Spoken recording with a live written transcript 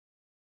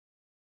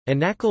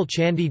Anakal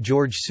Chandi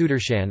George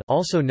Sudarshan,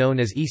 also known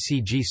as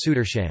ECG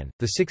Sudarshan,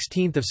 the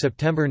 16th of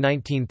September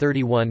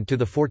 1931 to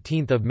the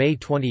 14th of May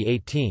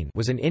 2018,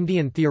 was an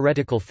Indian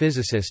theoretical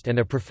physicist and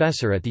a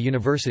professor at the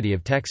University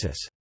of Texas.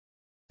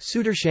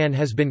 Sudarshan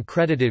has been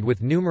credited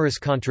with numerous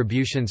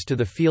contributions to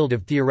the field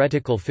of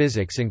theoretical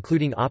physics,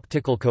 including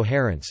optical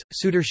coherence,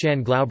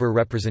 Sudarshan-Glauber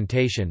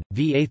representation,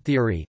 VA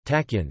theory,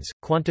 tachyons,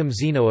 quantum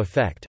Zeno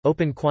effect,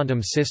 open quantum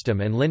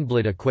system and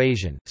Lindblad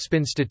equation,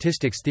 spin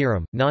statistics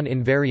theorem,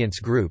 non-invariance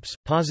groups,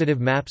 positive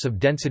maps of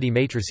density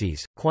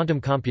matrices,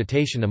 quantum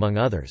computation, among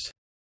others.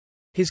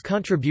 His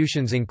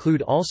contributions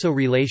include also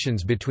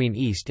relations between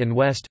East and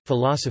West,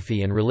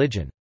 philosophy and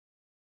religion.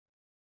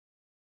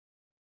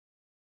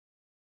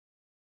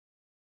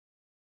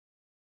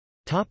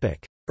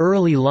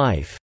 Early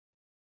life.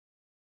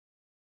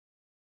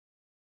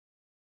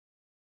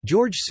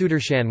 George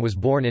Sudarshan was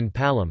born in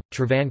Palam,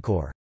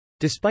 Travancore.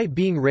 Despite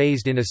being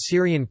raised in a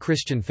Syrian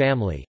Christian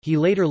family, he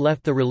later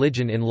left the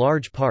religion in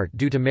large part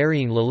due to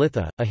marrying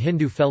Lalitha, a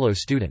Hindu fellow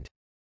student.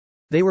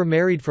 They were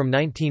married from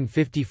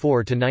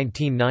 1954 to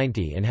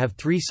 1990 and have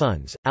 3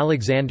 sons,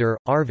 Alexander,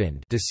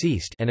 Arvind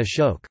deceased, and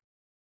Ashok.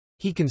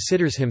 He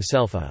considers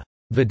himself a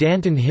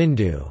Vedantin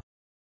Hindu.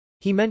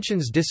 He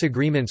mentions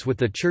disagreements with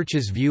the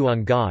Church's view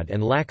on God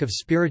and lack of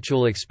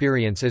spiritual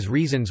experience as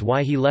reasons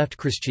why he left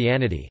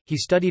Christianity. He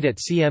studied at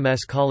CMS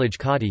College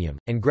Kottayam,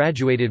 and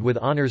graduated with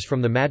honours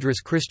from the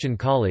Madras Christian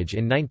College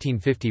in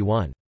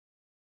 1951.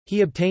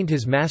 He obtained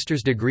his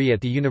master's degree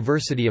at the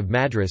University of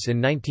Madras in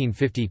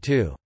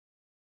 1952.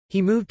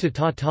 He moved to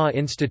Tata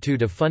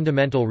Institute of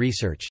Fundamental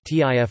Research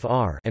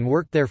and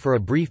worked there for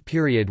a brief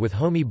period with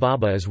Homi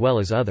Bhabha as well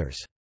as others.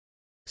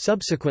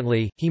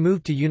 Subsequently, he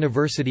moved to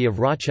University of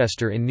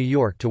Rochester in New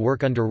York to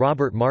work under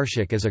Robert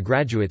Marshak as a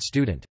graduate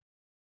student.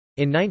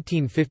 In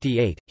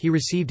 1958, he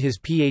received his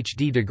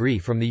Ph.D. degree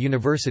from the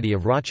University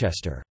of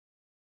Rochester.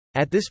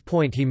 At this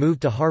point he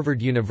moved to Harvard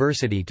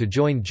University to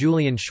join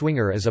Julian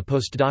Schwinger as a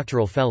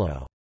postdoctoral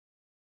fellow.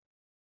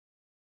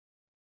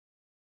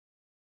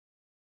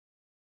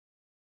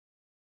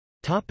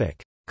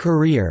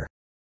 Career.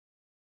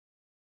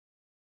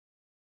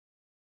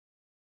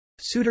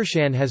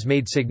 Sudarshan has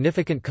made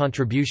significant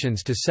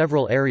contributions to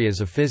several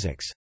areas of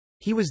physics.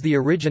 He was the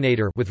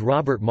originator with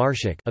Robert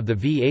Marshak of the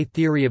VA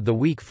theory of the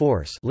weak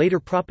force, later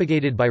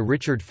propagated by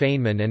Richard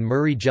Feynman and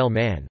Murray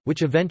Gell-Mann,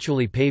 which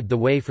eventually paved the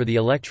way for the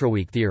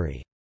electroweak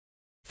theory.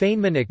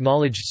 Feynman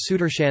acknowledged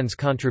Sudarshan's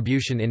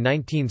contribution in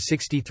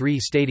 1963,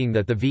 stating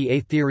that the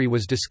VA theory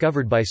was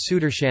discovered by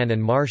Sudarshan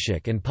and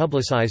Marshak and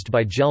publicized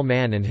by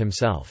Gell-Mann and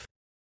himself.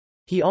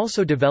 He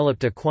also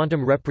developed a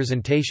quantum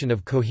representation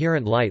of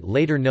coherent light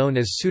later known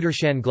as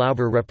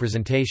Sudarshan-Glauber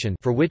representation,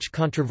 for which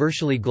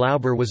controversially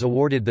Glauber was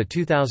awarded the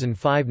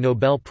 2005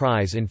 Nobel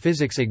Prize in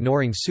Physics,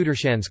 ignoring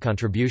Sudarshan's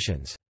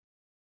contributions.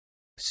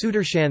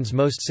 Sudarshan's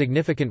most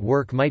significant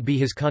work might be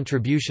his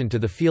contribution to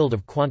the field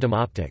of quantum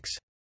optics.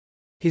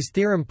 His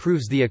theorem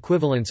proves the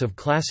equivalence of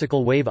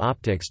classical wave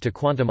optics to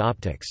quantum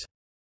optics.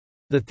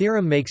 The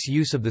theorem makes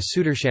use of the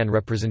Sudarshan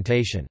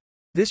representation.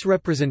 This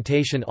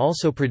representation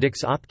also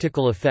predicts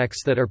optical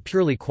effects that are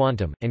purely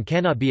quantum, and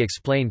cannot be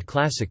explained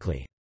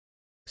classically.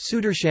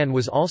 Sudarshan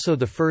was also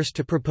the first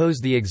to propose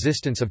the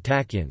existence of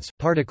tachyons,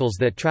 particles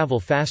that travel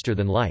faster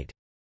than light.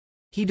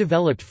 He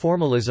developed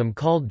formalism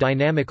called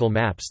dynamical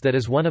maps that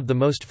is one of the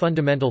most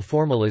fundamental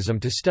formalism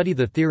to study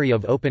the theory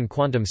of open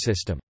quantum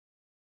system.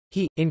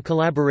 He, in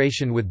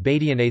collaboration with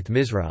Baidyanath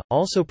Misra,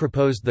 also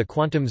proposed the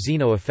quantum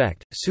Zeno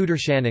effect.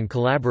 Sudarshan and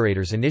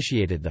collaborators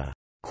initiated the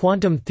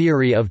quantum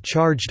theory of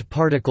charged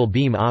particle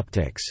beam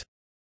optics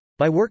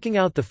by working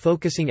out the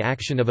focusing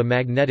action of a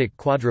magnetic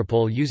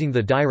quadrupole using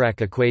the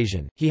Dirac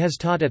equation. He has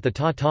taught at the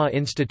Tata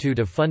Institute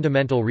of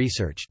Fundamental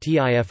Research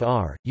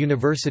 (TIFR),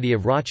 University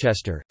of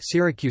Rochester,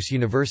 Syracuse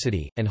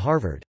University, and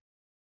Harvard.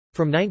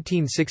 From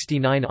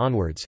 1969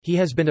 onwards, he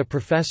has been a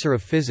professor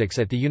of physics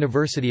at the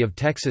University of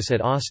Texas at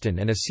Austin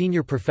and a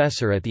senior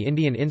professor at the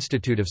Indian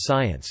Institute of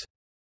Science.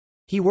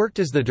 He worked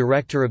as the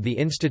director of the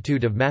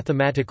Institute of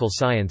Mathematical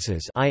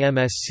Sciences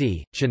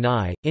 (IMSC),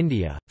 Chennai,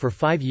 India, for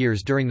 5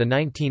 years during the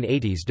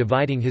 1980s,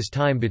 dividing his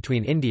time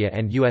between India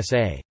and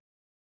USA.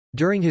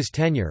 During his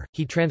tenure,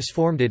 he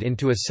transformed it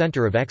into a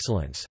center of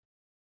excellence.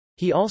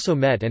 He also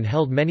met and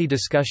held many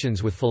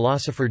discussions with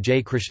philosopher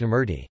J.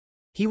 Krishnamurti.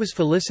 He was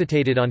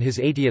felicitated on his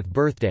 80th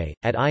birthday,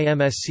 at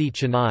IMSC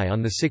Chennai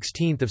on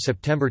 16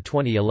 September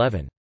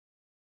 2011.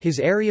 His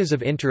areas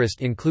of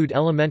interest include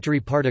elementary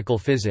particle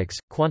physics,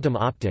 quantum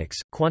optics,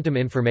 quantum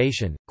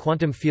information,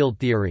 quantum field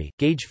theory,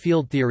 gauge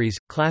field theories,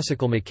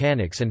 classical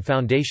mechanics and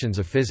foundations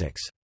of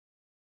physics.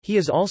 He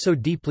is also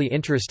deeply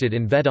interested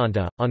in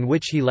Vedanta, on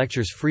which he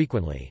lectures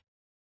frequently.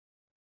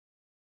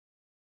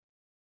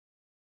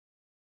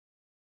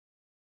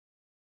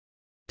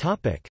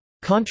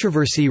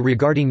 Controversy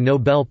regarding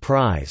Nobel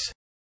Prize.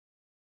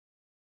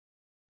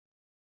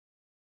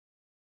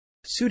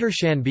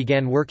 Sudarshan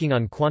began working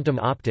on quantum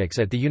optics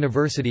at the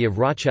University of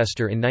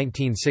Rochester in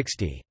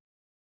 1960.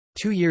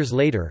 2 years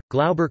later,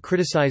 Glauber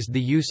criticized the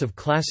use of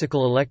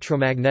classical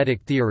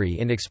electromagnetic theory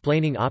in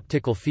explaining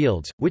optical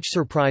fields, which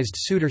surprised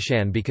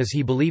Sudarshan because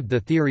he believed the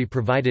theory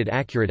provided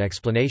accurate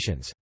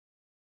explanations.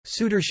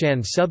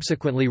 Sudarshan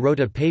subsequently wrote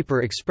a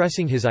paper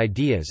expressing his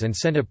ideas and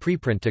sent a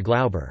preprint to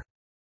Glauber.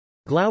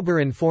 Glauber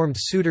informed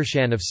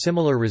Sudarshan of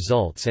similar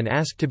results and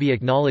asked to be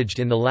acknowledged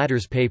in the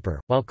latter's paper,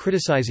 while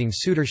criticizing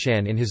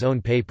Sudarshan in his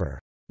own paper.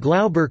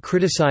 Glauber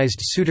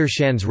criticized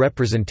Sudarshan's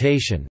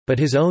representation, but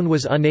his own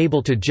was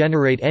unable to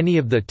generate any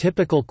of the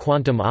typical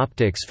quantum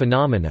optics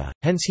phenomena,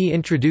 hence he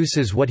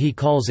introduces what he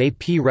calls a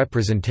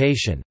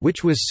p-representation,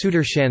 which was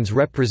Sudarshan's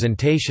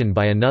representation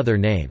by another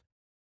name.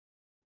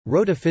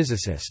 Wrote a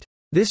physicist.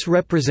 This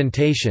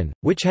representation,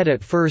 which had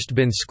at first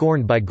been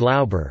scorned by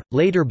Glauber,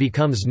 later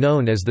becomes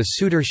known as the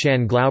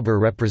Sudarshan-Glauber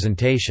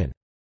representation.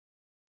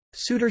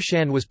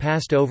 Sudarshan was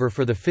passed over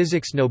for the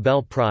Physics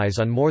Nobel Prize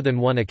on more than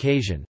one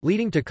occasion,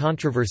 leading to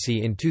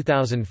controversy in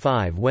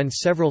 2005 when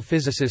several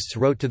physicists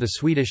wrote to the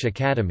Swedish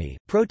Academy,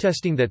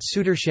 protesting that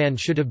Sudarshan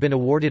should have been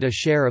awarded a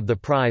share of the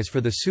prize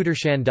for the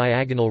Sudarshan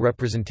diagonal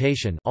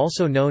representation,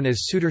 also known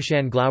as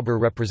Sudarshan-Glauber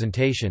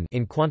representation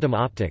in quantum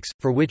optics,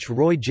 for which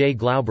Roy J.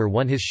 Glauber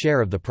won his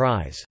share of the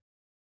prize.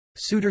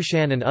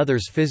 Sudarshan and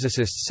others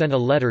physicists sent a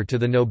letter to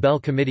the Nobel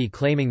Committee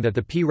claiming that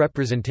the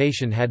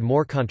p-representation had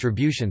more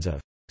contributions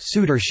of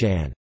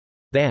Sudarshan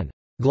than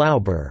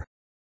Glauber.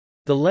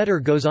 The letter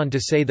goes on to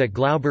say that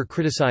Glauber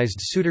criticized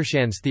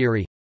Sudarshan's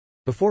theory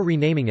before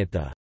renaming it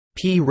the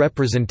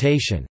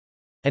p-representation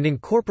and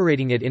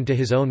incorporating it into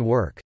his own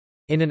work.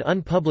 In an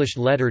unpublished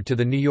letter to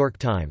the New York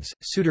Times,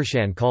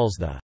 Sudarshan calls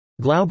the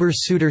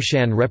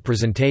Glauber-Sudarshan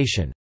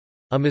representation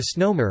a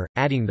misnomer,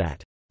 adding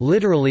that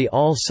literally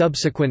all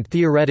subsequent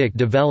theoretic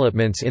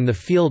developments in the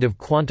field of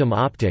quantum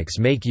optics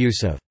make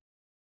use of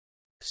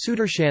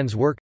Sudarshan's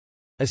work,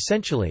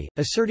 essentially,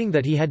 asserting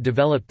that he had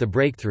developed the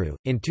breakthrough.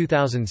 In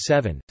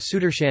 2007,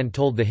 Sudarshan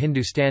told the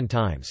Hindustan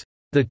Times,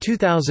 "The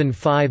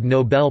 2005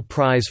 Nobel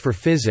Prize for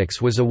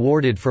Physics was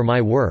awarded for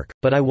my work,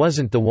 but I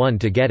wasn't the one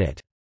to get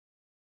it.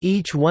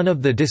 Each one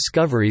of the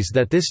discoveries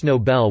that this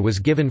Nobel was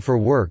given for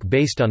work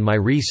based on my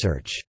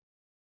research."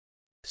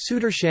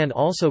 Sudarshan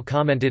also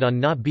commented on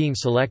not being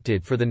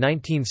selected for the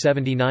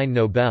 1979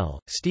 Nobel.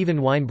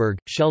 Steven Weinberg,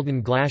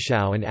 Sheldon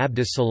Glashow, and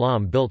Abdus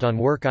Salam built on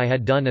work I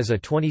had done as a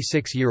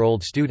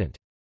 26-year-old student.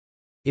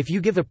 If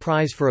you give a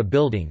prize for a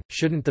building,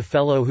 shouldn't the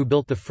fellow who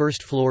built the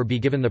first floor be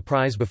given the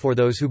prize before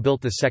those who built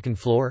the second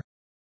floor?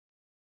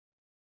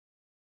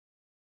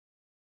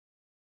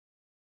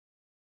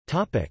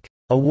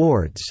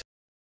 Awards.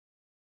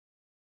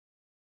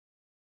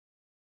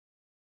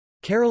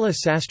 Kerala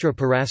Sastra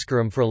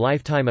Puraskaram for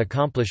Lifetime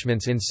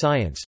Accomplishments in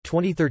Science,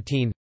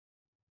 2013.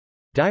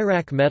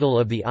 Dirac Medal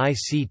of the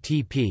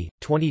ICTP,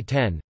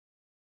 2010.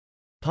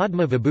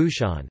 Padma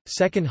Vibhushan,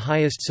 second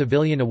highest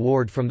civilian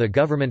award from the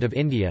Government of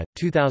India,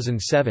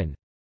 2007.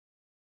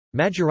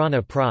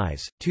 Majorana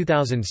Prize,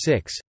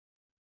 2006.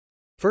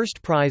 First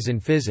Prize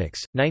in Physics,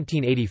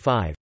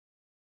 1985.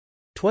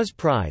 Twas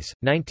Prize,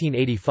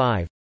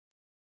 1985.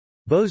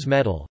 Bose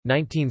Medal,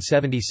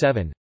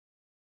 1977.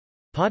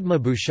 Padma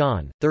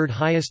Bhushan, third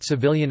highest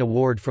civilian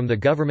award from the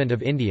Government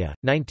of India,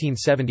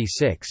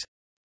 1976.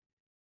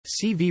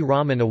 C. V.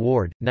 Raman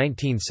Award,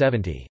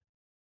 1970.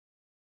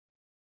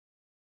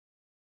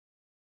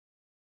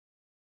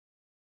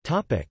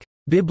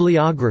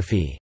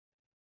 Bibliography.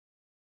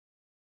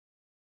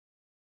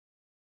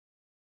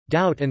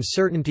 Doubt and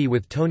Certainty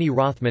with Tony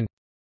Rothman.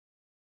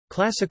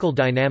 Classical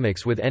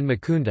Dynamics with N.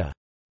 Mukunda.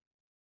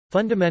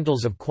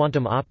 Fundamentals of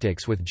Quantum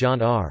Optics with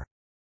John R.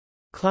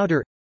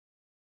 Clowder.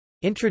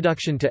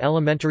 Introduction to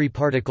Elementary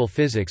Particle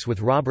Physics with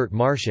Robert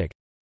Marshak.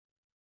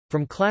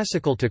 From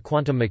Classical to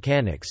Quantum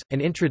Mechanics, An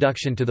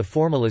Introduction to the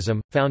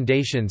Formalism,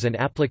 Foundations and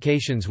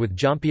Applications with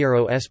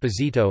Giampiero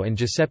Esposito and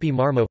Giuseppe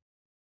Marmo.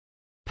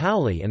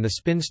 Pauli and the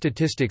Spin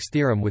Statistics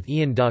Theorem with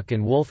Ian Duck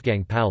and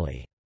Wolfgang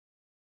Pauli.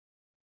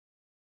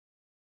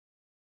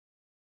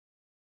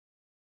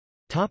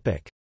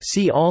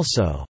 See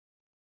also: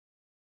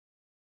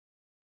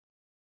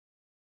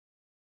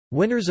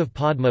 Winners of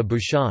Padma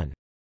Bhushan.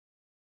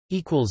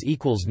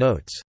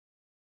 Notes